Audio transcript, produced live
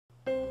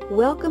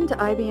Welcome to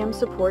IBM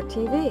Support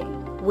TV,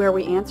 where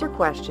we answer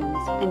questions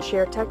and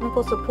share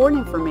technical support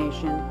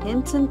information,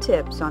 hints and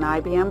tips on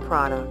IBM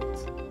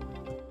products.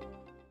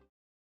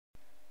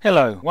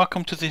 Hello,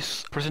 welcome to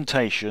this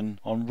presentation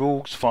on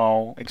rules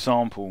file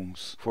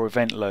examples for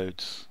event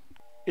loads.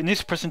 In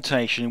this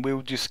presentation we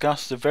will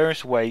discuss the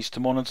various ways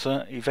to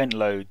monitor event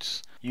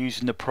loads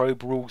using the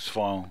probe rules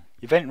file.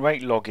 Event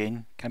rate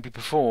logging can be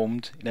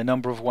performed in a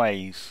number of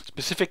ways.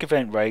 Specific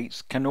event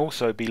rates can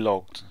also be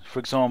logged, for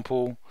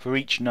example, for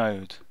each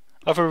node.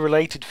 Other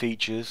related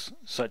features,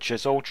 such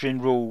as altering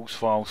rules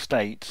file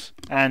states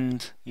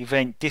and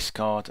event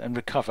discard and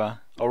recover,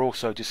 are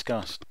also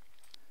discussed.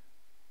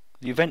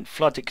 The Event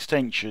Flood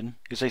extension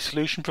is a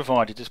solution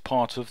provided as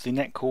part of the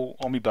Netcool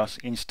Omnibus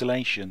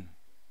installation.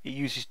 It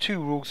uses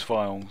two rules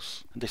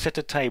files and a set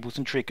of tables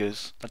and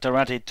triggers that are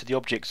added to the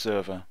object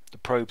server the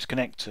probes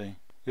connect to.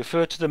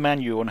 Refer to the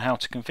manual on how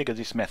to configure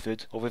this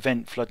method of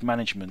event flood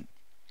management.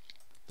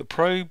 The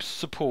probes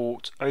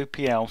support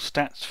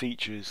OplStats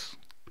features.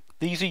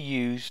 These are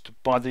used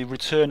by the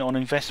Return on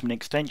Investment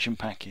extension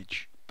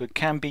package, but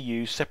can be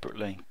used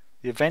separately.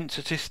 The event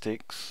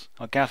statistics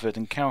are gathered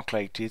and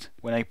calculated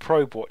when a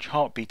probe watch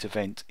heartbeat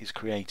event is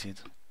created.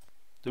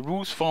 The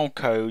rules file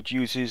code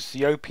uses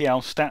the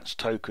OplStats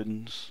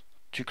tokens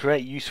to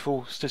create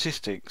useful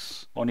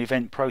statistics on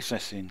event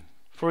processing.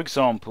 For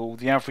example,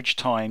 the average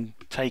time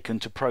taken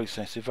to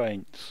process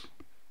events.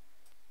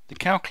 The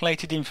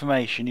calculated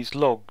information is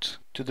logged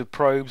to the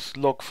probe's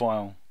log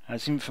file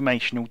as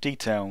informational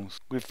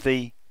details with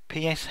the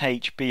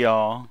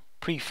PSHBR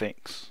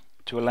prefix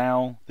to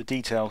allow the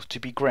details to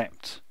be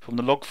grepped from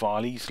the log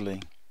file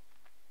easily.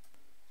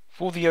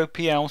 For the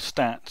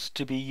OplStats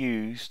to be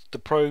used, the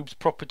probe's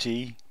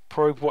property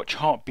probe watch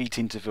heartbeat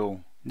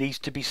interval needs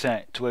to be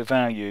set to a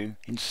value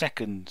in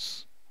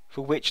seconds,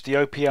 for which the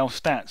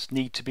OplStats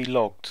need to be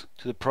logged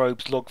to the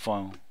probe's log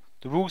file.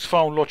 The rules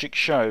file logic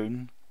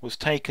shown was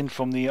taken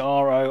from the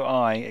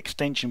ROI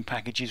extension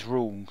package's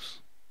rules.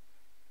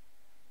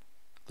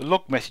 The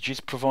log messages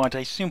provide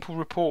a simple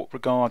report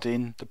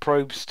regarding the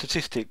probe's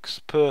statistics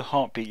per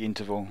heartbeat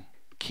interval.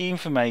 Key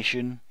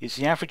information is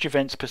the average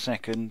events per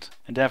second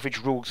and average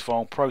rules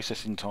file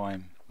processing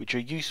time, which are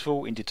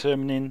useful in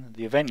determining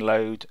the event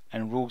load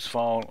and rules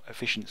file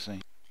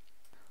efficiency.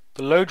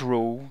 The load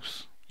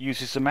rules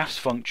uses the maths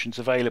functions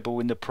available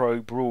in the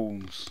probe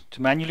rules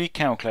to manually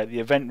calculate the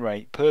event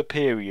rate per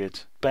period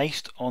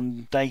based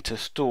on data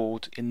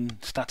stored in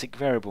static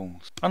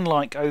variables.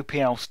 Unlike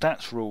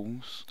OplStats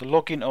rules, the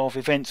logging of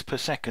events per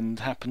second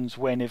happens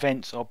when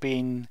events are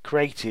being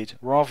created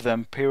rather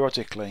than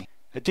periodically.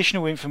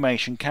 Additional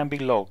information can be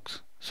logged,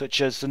 such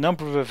as the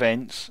number of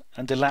events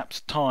and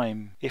elapsed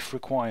time if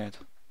required.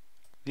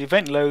 The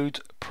event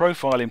load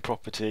profiling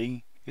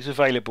property is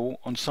available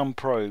on some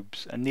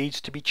probes and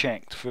needs to be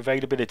checked for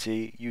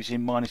availability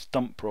using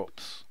 -dump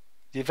props.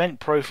 The event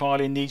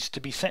profiling needs to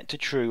be set to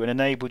true and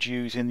enabled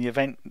using the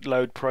event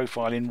load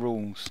profiling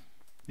rules.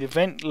 The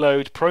event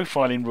load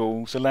profiling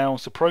rules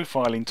allows the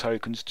profiling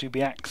tokens to be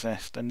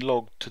accessed and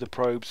logged to the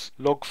probe's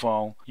log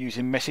file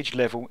using message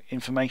level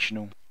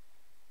informational.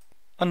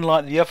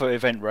 Unlike the other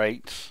event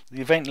rates, the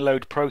event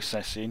load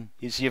processing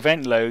is the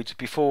event load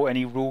before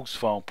any rules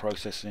file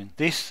processing.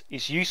 This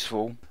is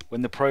useful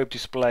when the probe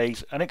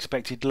displays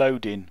unexpected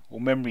loading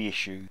or memory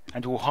issue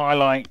and will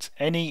highlight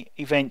any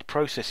event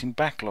processing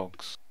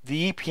backlogs.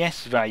 The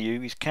EPS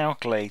value is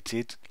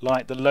calculated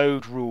like the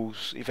load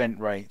rules event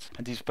rate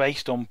and is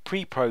based on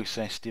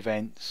pre-processed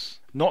events,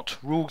 not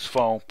rules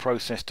file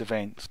processed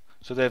events,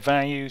 so their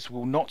values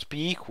will not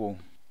be equal.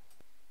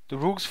 The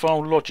rules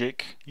file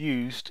logic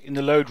used in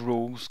the load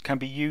rules can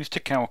be used to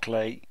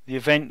calculate the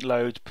event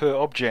load per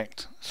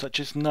object, such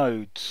as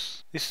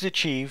nodes. This is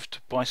achieved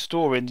by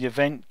storing the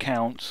event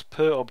counts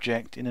per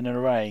object in an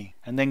array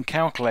and then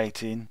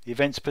calculating the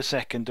events per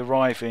second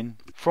arriving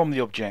from the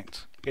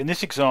object. In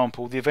this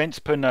example, the events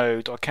per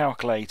node are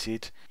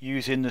calculated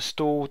using the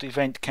stored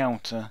event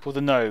counter for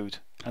the node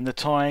and the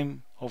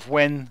time of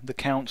when the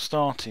count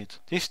started.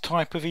 This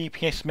type of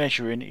EPS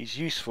measuring is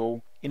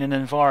useful in an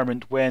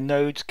environment where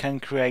nodes can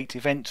create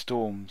event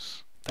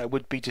storms that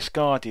would be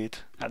discarded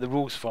at the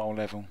rules file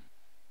level.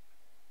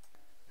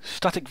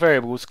 Static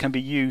variables can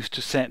be used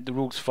to set the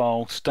rules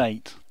file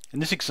state. In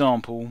this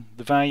example,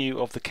 the value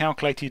of the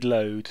calculated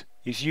load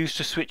is used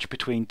to switch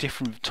between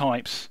different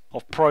types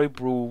of probe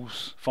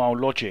rules file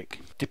logic,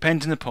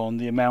 depending upon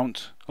the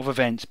amount of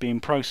events being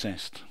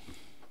processed.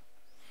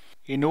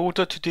 In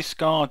order to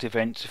discard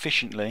events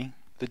efficiently,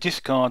 the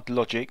discard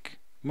logic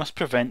must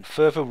prevent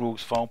further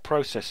rules file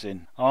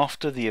processing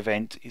after the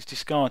event is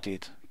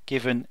discarded.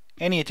 Given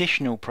any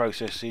additional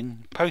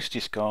processing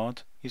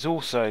post-discard is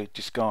also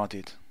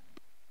discarded.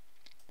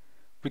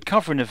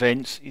 Recovering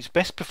events is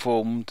best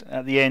performed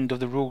at the end of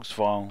the rules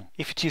file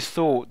if it is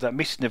thought that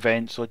missing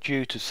events are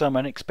due to some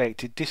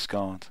unexpected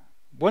discard.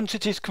 Once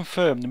it is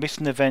confirmed the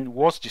missing event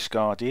was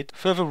discarded,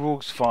 further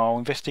rules file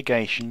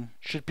investigation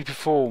should be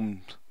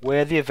performed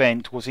where the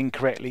event was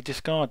incorrectly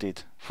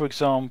discarded. For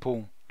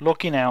example,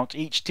 logging out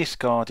each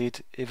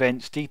discarded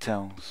event's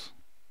details.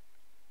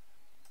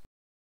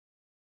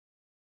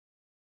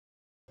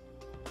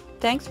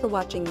 Thanks for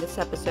watching this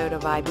episode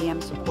of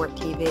IBM Support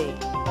TV.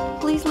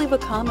 Please leave a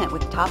comment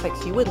with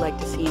topics you would like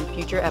to see in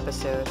future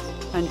episodes.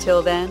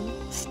 Until then,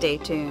 stay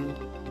tuned.